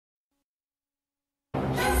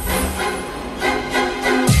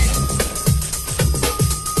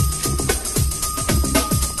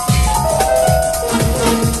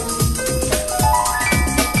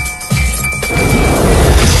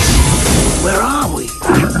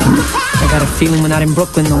I got a feeling we're not in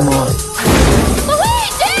Brooklyn no more.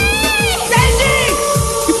 Luigi! Benji!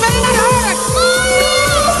 You better not hurt us!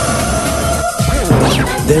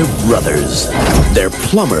 They're brothers. They're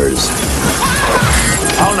plumbers.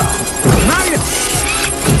 Oh no.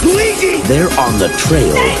 Luigi! They're on the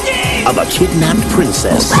trail of a kidnapped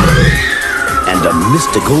princess and a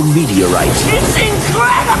mystical meteorite. It's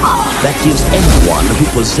incredible! That gives anyone who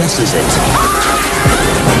possesses it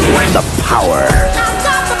the power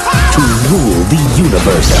to rule the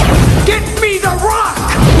universe. Get me the rock!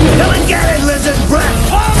 Come and get it, lizard breath!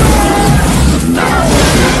 Now,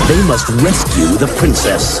 they must rescue the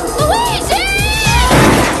princess. Luigi!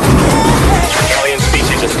 Alien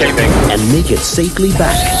species escaping. And make it safely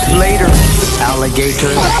back Later,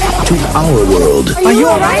 alligator. to our world Are you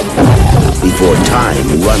alright? before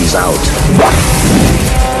time runs out.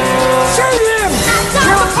 Shoot him!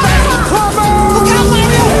 Look out,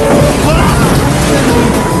 Mario!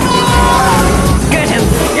 Get him!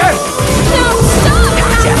 Yes! No, stop!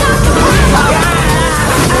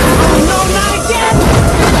 No, not again!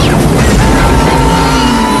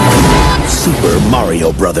 Super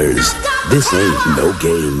Mario Brothers. This ain't no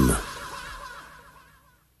game.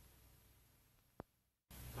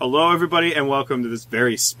 Hello, everybody, and welcome to this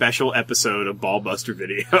very special episode of Ballbuster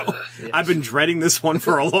Video. Yes. I've been dreading this one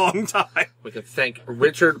for a long time. We can thank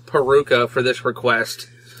Richard Peruka for this request.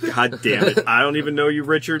 God damn it. I don't even know you,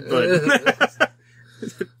 Richard, but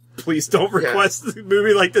please don't request a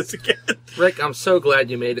movie like this again. Rick, I'm so glad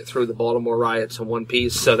you made it through the Baltimore riots in one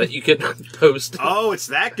piece so that you could post. Oh, it's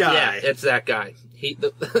that guy. Yeah, it's that guy.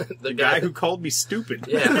 The guy who called me stupid.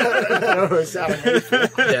 Yeah. Yes.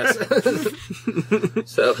 Yes.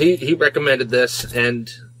 So he recommended this, and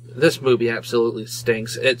this movie absolutely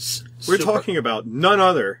stinks. We're talking about none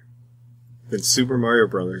other than Super Mario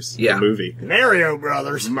Brothers, Yeah. the movie. Mario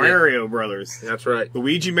Brothers. Mario Brothers. That's right.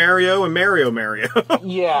 Luigi Mario and Mario Mario.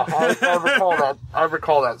 Yeah, I recall that. I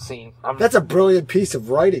recall that scene. That's a brilliant piece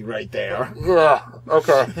of writing right there. Yeah.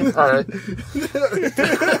 Okay. All right.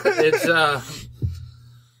 It's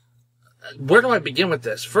where do I begin with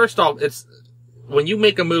this? First off, it's when you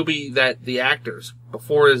make a movie that the actors,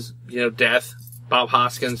 before his, death, Bob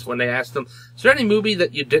Hoskins, when they asked him, is there any movie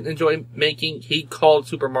that you didn't enjoy making? He called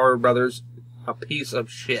Super Mario Brothers a piece of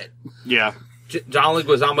shit. Yeah. John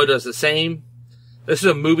Leguizamo does the same. This is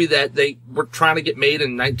a movie that they were trying to get made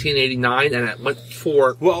in 1989, and it went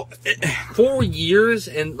for 4 years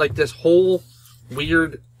in like this whole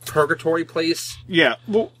weird purgatory place. Yeah.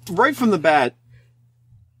 Well, right from the bat,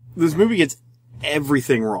 this movie gets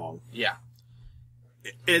everything wrong. Yeah.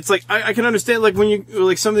 It's like, I can understand, like, when you,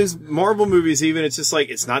 like, some of these Marvel movies even, it's just like,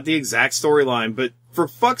 it's not the exact storyline, but for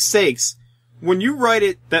fuck's sakes, when you write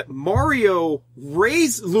it that Mario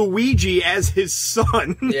raised Luigi as his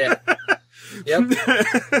son. Yeah. Yep.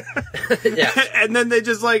 Yeah. And then they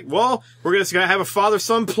just like, well, we're just gonna have a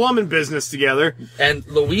father-son plumbing business together. And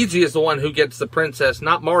Luigi is the one who gets the princess,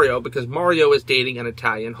 not Mario, because Mario is dating an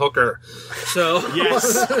Italian hooker. So.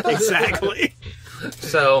 Yes, exactly.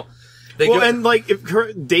 So. And like, if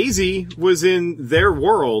Daisy was in their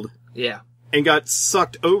world. Yeah. And got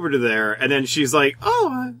sucked over to there, and then she's like,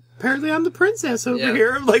 oh, apparently I'm the princess over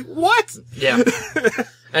here. I'm like, what? Yeah.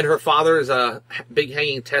 And her father is a big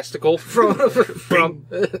hanging testicle from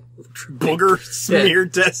booger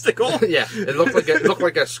smeared testicle. Yeah, it looked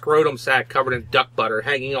like a scrotum sack covered in duck butter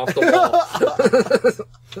hanging off the wall.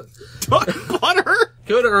 Duck butter?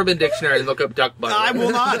 Go to Urban Dictionary and look up duck butter. I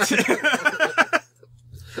will not.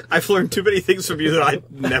 I've learned too many things from you that I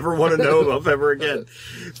never want to know of ever again.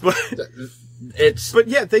 But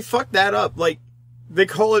yeah, they fucked that up. Like, they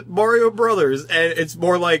call it Mario Brothers, and it's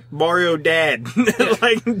more like Mario Dad.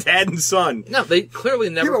 Like, dad and son. No, they clearly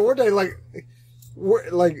never... Yeah, but weren't they, like,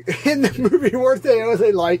 in the movie, weren't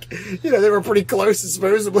they, like, they were pretty close,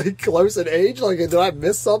 supposedly close in age? Like, did I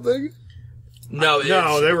miss something? No,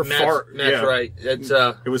 they were far. That's right. It's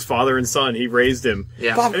it was father and son. He raised him.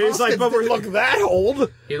 Yeah, Bob Hoskins didn't look that old.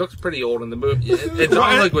 He looks pretty old in the movie. And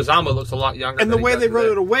John Leguizamo looks a lot younger. And the way they wrote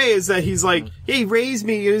it away is that he's like, yeah, he raised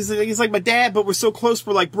me. He's like my dad, but we're so close,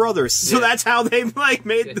 we're like brothers. So that's how they like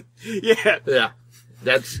made. Yeah.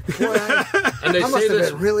 That's. Boy, and they I must say have this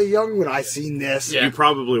been really young when I seen this. Yeah. You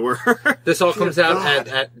probably were. This all comes out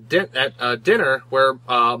at dinner where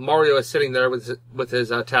Mario is sitting there with his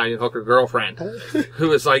Italian hooker girlfriend,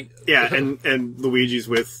 who is like, and Luigi's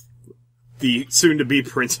with the soon-to-be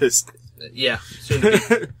princess. Yeah,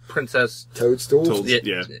 soon-to-be princess Toadstool.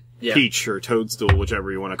 Yeah. Peach or Toadstool,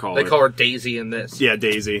 whichever you want to call her. They call her Daisy in this. Yeah,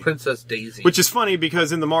 Daisy. Princess Daisy. Which is funny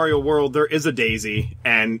because in the Mario world there is a Daisy,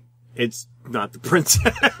 and it's not the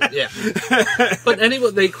princess. Yeah. But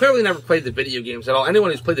anyone, they clearly never played the video games at all.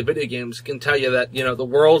 Anyone who's played the video games can tell you that, you know, the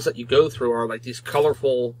worlds that you go through are like these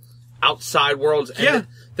colorful outside worlds. And Yeah.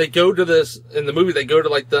 they go to this, in the movie, they go to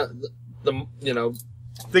like the you know,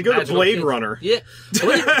 They go to magical Blade things. Runner. Yeah.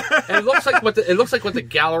 And it looks like what the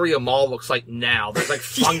Galleria Mall looks like now. There's like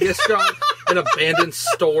fungus growing and abandoned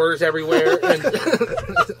stores everywhere.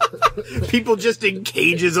 And People just in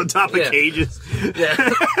cages on top of Yeah. cages. yeah,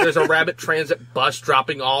 there's a rabbit transit bus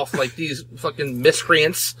dropping off like these fucking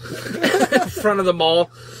miscreants in front of the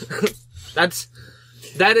mall. That's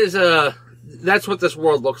what this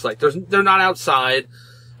world looks like. They're not outside.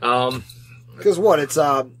 Because what?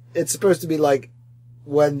 It's supposed to be like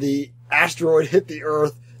when the asteroid hit the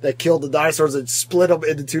Earth that killed the dinosaurs and split them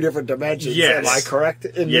into two different dimensions. Yes. Am I correct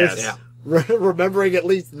in Yes. this? Yeah. Remembering at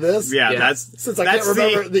least this? Yeah, Yeah. that's Since I can't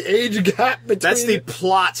remember the age gap between that's the it.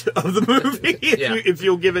 plot of the movie. Yeah. if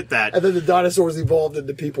you'll give it that. And then the dinosaurs evolved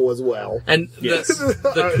into people as well. And Yes.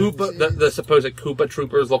 the Koopa, the supposed Koopa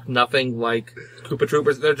troopers look nothing like Koopa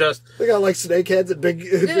troopers. They're just They got like snake heads and big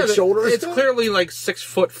shoulders. It's clearly like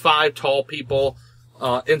 6'5" tall people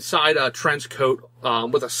inside a trench coat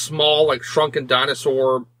with a small, like shrunken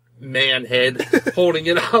dinosaur man head holding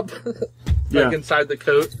it up, Yeah. inside the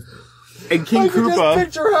coat. And King I can just Koopa,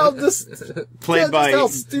 picture how this played just by how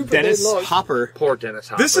stupid Dennis they look. Hopper. Poor Dennis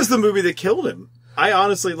Hopper. This is the movie that killed him. I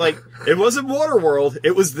honestly, it wasn't Waterworld,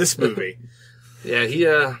 it was this movie.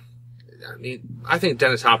 Yeah, I think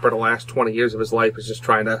Dennis Hopper the last 20 years of his life is just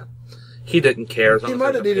trying to. He didn't care. He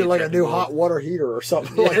might have needed like a new hot water heater or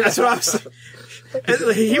something. Like That's that. what I was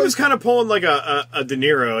saying. He was kind of pulling like a De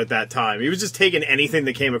Niro at that time. He was just taking anything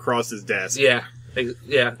that came across his desk. Yeah, it's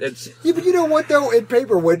Yeah, but you know what though? In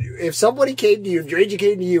paper, if somebody came to you, if your agent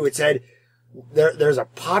came to you and said, there's a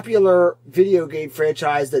popular video game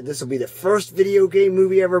franchise that this will be the first video game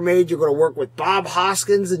movie ever made. You're going to work with Bob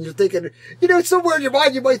Hoskins, and you're thinking, you know, somewhere in your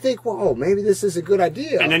mind you might think, "Whoa, maybe this is a good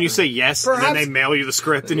idea." And then you say yes, Perhaps- and then they mail you the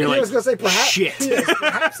script, and you're I like, was going to say, perhaps, shit. yes,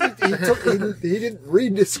 perhaps he didn't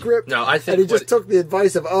read the script. No, I think and he just what- took the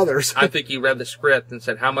advice of others. I think he read the script and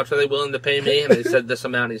said, "How much are they willing to pay me?" And they said this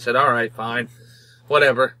amount. He said, "All right, fine,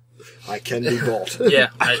 whatever." I can be bought. Yeah,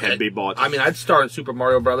 I can be bought. I mean, I'd star in Super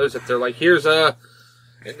Mario Brothers if they're like, "Here's a."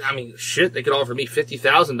 I mean, shit, they could offer me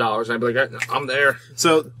 $50,000, and I'd be like, "I'm there."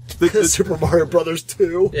 So the Super Mario Brothers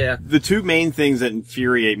 2. Yeah, the two main things that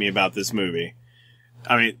infuriate me about this movie,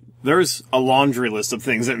 I mean, there's a laundry list of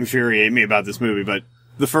things that infuriate me about this movie, but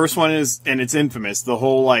the first one is, and it's infamous, the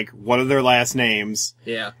whole, what are their last names?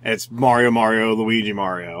 yeah, It's Mario, Luigi,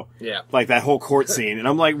 Mario. yeah. Like, that whole court scene. And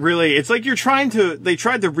I'm like, really? It's like they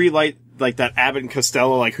tried to relight, that Abbott and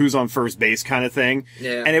Costello, who's on first base kind of thing.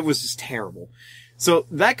 Yeah. And it was just terrible. So,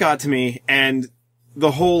 that got to me, and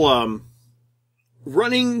the whole,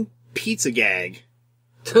 running pizza gag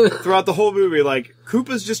throughout the whole movie.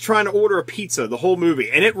 Koopa's just trying to order a pizza the whole movie.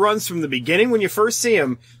 And it runs from the beginning when you first see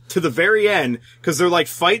him to the very end, because they're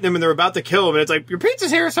fighting him and they're about to kill him. And it's like, your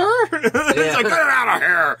pizza's here, sir. It's like, get it out of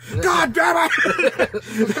here. God damn it.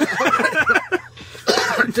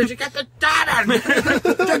 Did you get the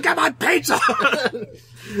data? Did you get my pizza?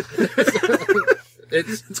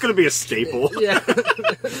 It's going to be a staple. Yeah.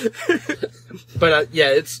 But, yeah,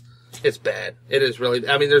 it's bad. It is really,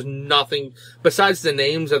 I mean, there's nothing, besides the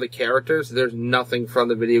names of the characters, there's nothing from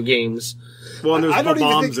the video games. Well, and I there's don't even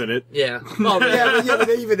bombs think- in it. Yeah. Oh,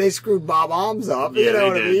 Yeah, but they screwed Bob Arms up. Yeah, You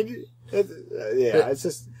know they what did. I mean? It's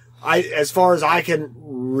just, as far as I can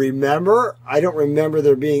remember, I don't remember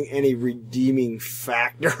there being any redeeming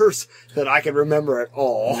factors that I can remember at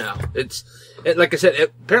all. No, like I said,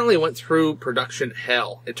 apparently it went through production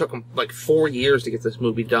hell. It took them 4 years to get this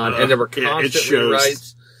movie done, and there were Yeah, it constant shows.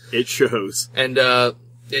 rewrites. It shows. And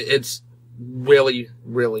it's really,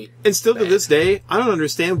 really And still to bad. this day, I don't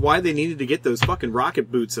understand why they needed to get those fucking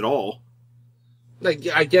rocket boots at all. I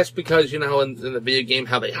guess because, in the video game,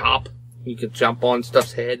 how they hop, you could jump on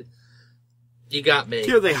stuff's head. You got me.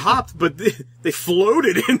 They hopped, but they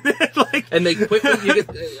floated in it. And they quickly,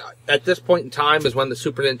 at this point in time is when the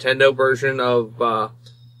Super Nintendo version of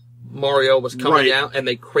Mario was coming Right. out, and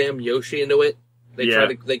they crammed Yoshi into it. Yeah.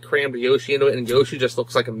 They crammed Yoshi into it, and Yoshi just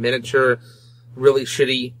looks like a miniature, really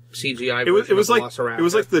shitty CGI It was version like of Velociraptor.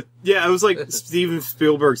 it was like Steven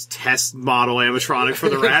Spielberg's test model animatronic for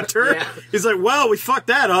the Raptor. Yeah. He's like, well, we fucked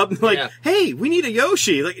that up. Yeah. Hey, we need a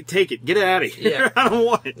Yoshi. Take it, get it out of here. Yeah. I don't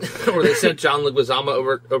want it. Or they sent John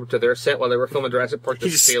Leguizamo over to their set while they were filming Jurassic Park. He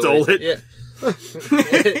just stole it. Yeah.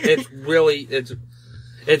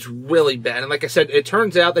 It's really bad. And like I said, it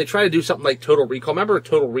turns out they try to do something like Total Recall. Remember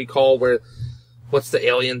Total Recall where, what's the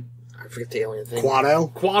alien? I forget the alien thing.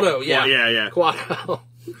 Quado? Quado, yeah. Yeah. Quado.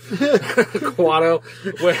 Quado,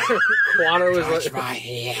 where Quado is like, my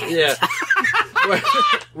hand. yeah,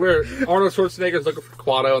 where Arnold Schwarzenegger's looking for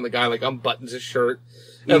Quado, and the guy like unbuttons his shirt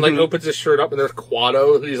and like opens his shirt up, and there's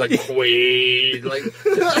Quado, and he's like Quaid, like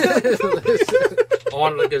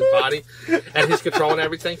on like his body, and he's controlling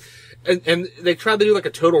everything. And they tried to do like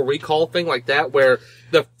a Total Recall thing like that, where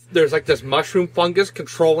there's like this mushroom fungus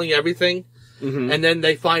controlling everything. Mm-hmm. And then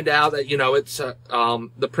they find out that, it's,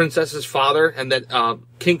 the princess's father, and that,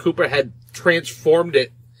 King Koopa had transformed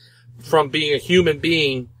it from being a human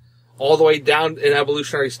being all the way down in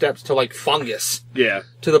evolutionary steps to like fungus. Yeah.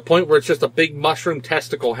 To the point where it's just a big mushroom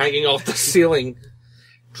testicle hanging off the ceiling,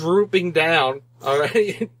 drooping down,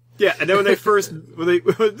 alright? Yeah, and then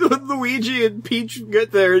when Luigi and Peach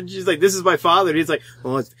get there, and she's like, "This is my father," and he's like,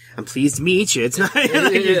 "Well, I'm pleased to meet you. It's not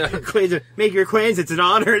make your acquaintance. It's an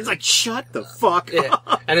honor." It's like, shut the fuck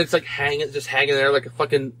up. And it's like hanging there like a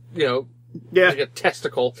fucking, yeah, like a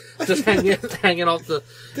testicle, just hanging off the.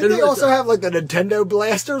 Did they also have like the Nintendo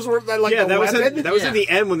blasters? Where they like the weapon? That was in the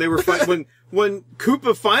end when they were when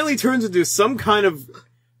Koopa finally turns into some kind of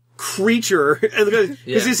creature, because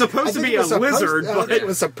he's supposed to be a lizard, but it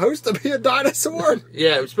was supposed to be a dinosaur.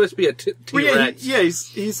 Yeah, it was supposed to be a T-Rex.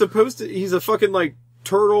 He's supposed to. He's a fucking like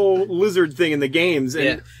turtle lizard thing in the games,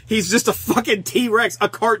 and he's just a fucking T-Rex, a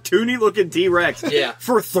cartoony looking T-Rex. Yeah.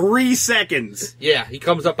 For 3 seconds. Yeah, he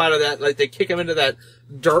comes up out of that, like they kick him into that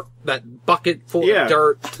dirt, that bucket full of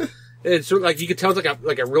dirt. It's sort of like you could tell it's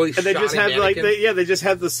like a really. And they just have mannequin. they just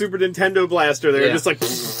have the Super Nintendo blaster there, just like.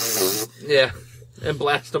 Yeah. And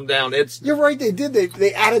blast them down. You're right, they did.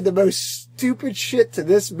 They added the most stupid shit to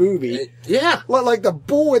this movie. Yeah. Like the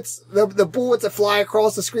bullets, the bullets that fly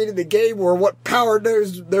across the screen in the game were what powered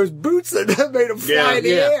those boots that made them fly in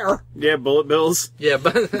the air. Yeah, bullet bills. Yeah,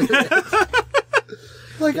 but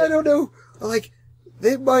like, I don't know, like,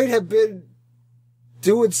 they might have been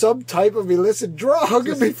doing some type of illicit drug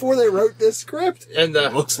before they wrote this script. And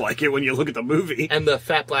it looks like it when you look at the movie. And the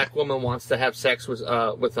fat black woman wants to have sex with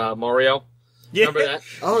Mario. Yeah. Remember that?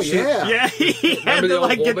 Oh, yeah. Yeah, he had to,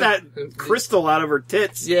 like, get that crystal out of her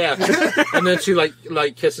tits. Yeah. And then she, like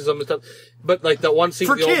kisses him and stuff. But, like, that one scene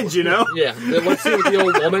for with the kids, Yeah. The one scene with the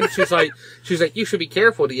old woman, she's like, you should be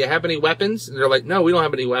careful. Do you have any weapons? And they're like, no, we don't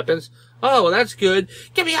have any weapons. Oh, well, that's good.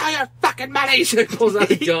 Give me all your fucking money. She pulls out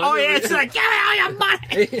a gun. Oh, yeah, it's like, give me all your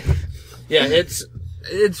money. Yeah,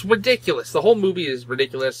 it's ridiculous. The whole movie is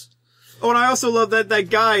ridiculous. Oh, and I also love that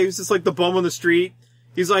guy who's just like the bum on the street.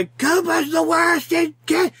 He's like, Koopa's the worst.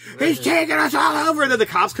 He's taking us all over. And then the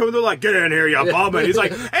cops come and they're like, get in here, you bum. And he's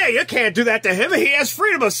like, hey, you can't do that to him. He has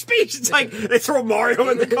freedom of speech. It's like, they throw Mario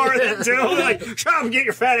in the car then too. They're like, shut up and get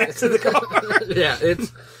your fat ass in the car. Yeah,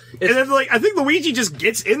 it's and then, like, I think Luigi just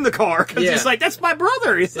gets in the car because he's like, that's my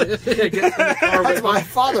brother. He's like, that's my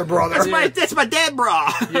father brother. That's my dad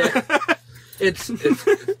bra. Yeah. It's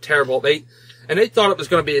terrible. They thought it was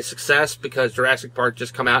going to be a success because Jurassic Park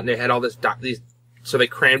just come out and they had all these so they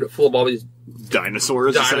crammed it full of all these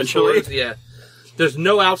dinosaurs, essentially. Yeah. There's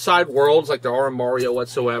no outside worlds like there are in Mario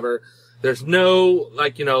whatsoever. There's no,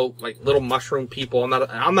 like little mushroom people.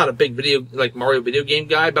 I'm not a big Mario video game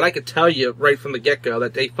guy, but I could tell you right from the get-go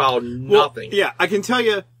that they followed nothing. Well, yeah, I can tell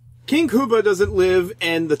you, King Koopa doesn't live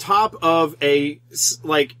in the top of a,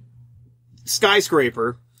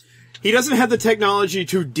 skyscraper. He doesn't have the technology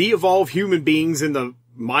to de-evolve human beings into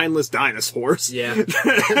mindless dinosaurs. Yeah. And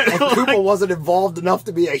Koopa wasn't involved enough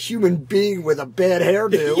to be a human being with a bad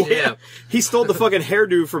hairdo. Yeah. He stole the fucking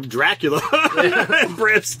hairdo from Dracula. And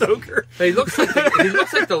Bram Stoker. He looks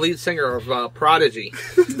like the lead singer of Prodigy.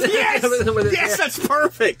 Yes! Yes, that's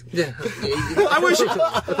perfect! Yeah.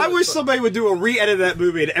 I wish somebody would do a re-edit of that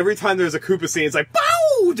movie and every time there's a Koopa scene, it's like, bow!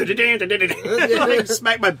 Like,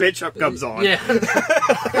 Smack My Bitch Up comes on. Yeah.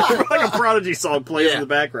 Like a Prodigy song plays in the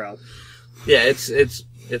background. Yeah,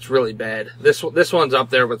 it's really bad. This one's up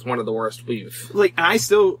there with one of the worst we've. I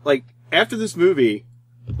still, after this movie,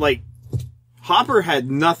 Hopper had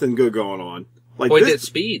nothing good going on. He did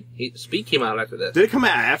Speed. Speed came out after this. Did it come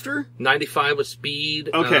out after? 95 was Speed.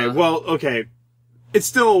 Okay. It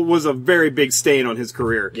still was a very big stain on his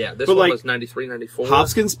career. Yeah, this one was 93, 94.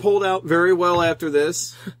 Hopkins pulled out very well after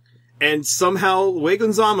this. And somehow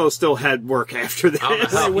Leguizamo still had work after this.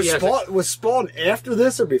 Was Spawn after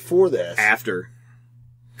this or before this? After.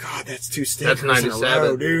 God, that's two stinkers That's in a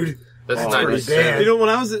row, dude. That's 97. You know, when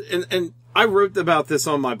I was, and I wrote about this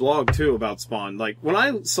on my blog too, about Spawn. When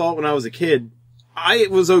I saw it when I was a kid, I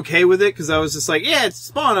was okay with it because I was just like, yeah, it's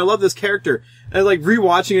Spawn. I love this character. And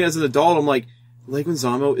rewatching it as an adult, I'm like,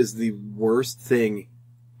 Leguizamo is the worst thing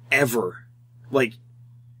ever.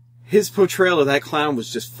 his portrayal of that clown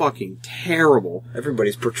was just fucking terrible.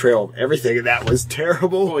 Everybody's portrayal of everything in that was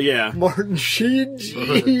terrible. Oh, yeah. Martin Sheen,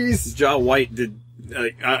 jeez. John White did,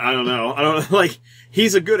 like, I don't know. I don't know, like,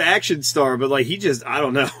 he's a good action star, but, like, he just, I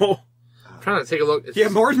don't know. I'm trying to take a look. Yeah,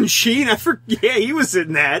 Martin Sheen, yeah, he was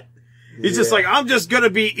in that. He's just like, I'm just gonna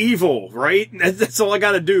be evil, right? That's all I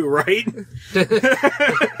gotta do, right?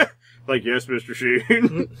 Like, yes, Mr.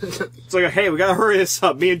 Sheen. It's like, hey, we gotta hurry this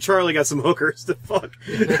up. Me and Charlie got some hookers to fuck.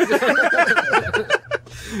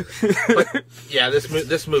 But, yeah,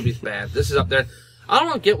 this movie's bad. This is up there. I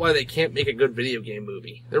don't get why they can't make a good video game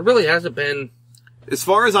movie. There really hasn't been. As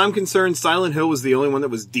far as I'm concerned, Silent Hill was the only one that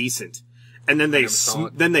was decent. And then they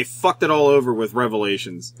fucked it all over with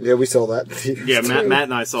Revelations. Yeah, we saw that. Yeah, Matt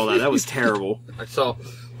and I saw that. That was terrible. I saw.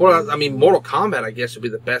 Well, I mean, Mortal Kombat, I guess, would be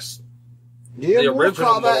the best. Yeah, The Mortal original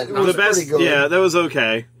Kombat Mortal was The best, pretty good. yeah, that was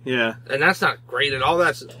okay. Yeah. And that's not great at all.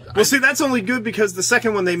 Well, see, that's only good because the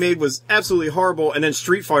second one they made was absolutely horrible, and then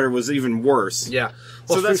Street Fighter was even worse. Yeah.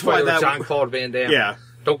 Well, So that's Street Fighter why with that- Jean-Claude Van Damme. Yeah.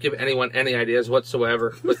 Don't give anyone any ideas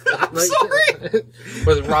whatsoever. With, I'm sorry.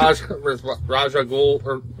 with Raja Ghul,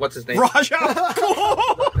 or what's his name? Raja.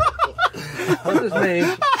 What's his name?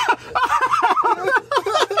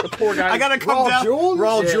 The poor guy. I gotta come Raul down. Julia?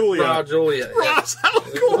 Raul Yeah, Julia. Raul Julia.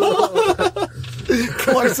 Yeah.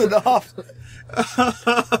 Close enough.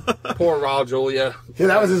 Poor Raul Julia. Yeah,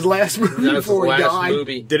 that was his last movie That was his before he last died.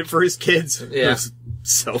 movie. Did it for his kids. Yeah. Those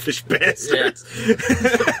selfish bastards. Yeah.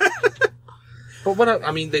 But what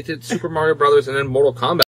I mean, they did Super Mario Brothers and then Mortal Kombat.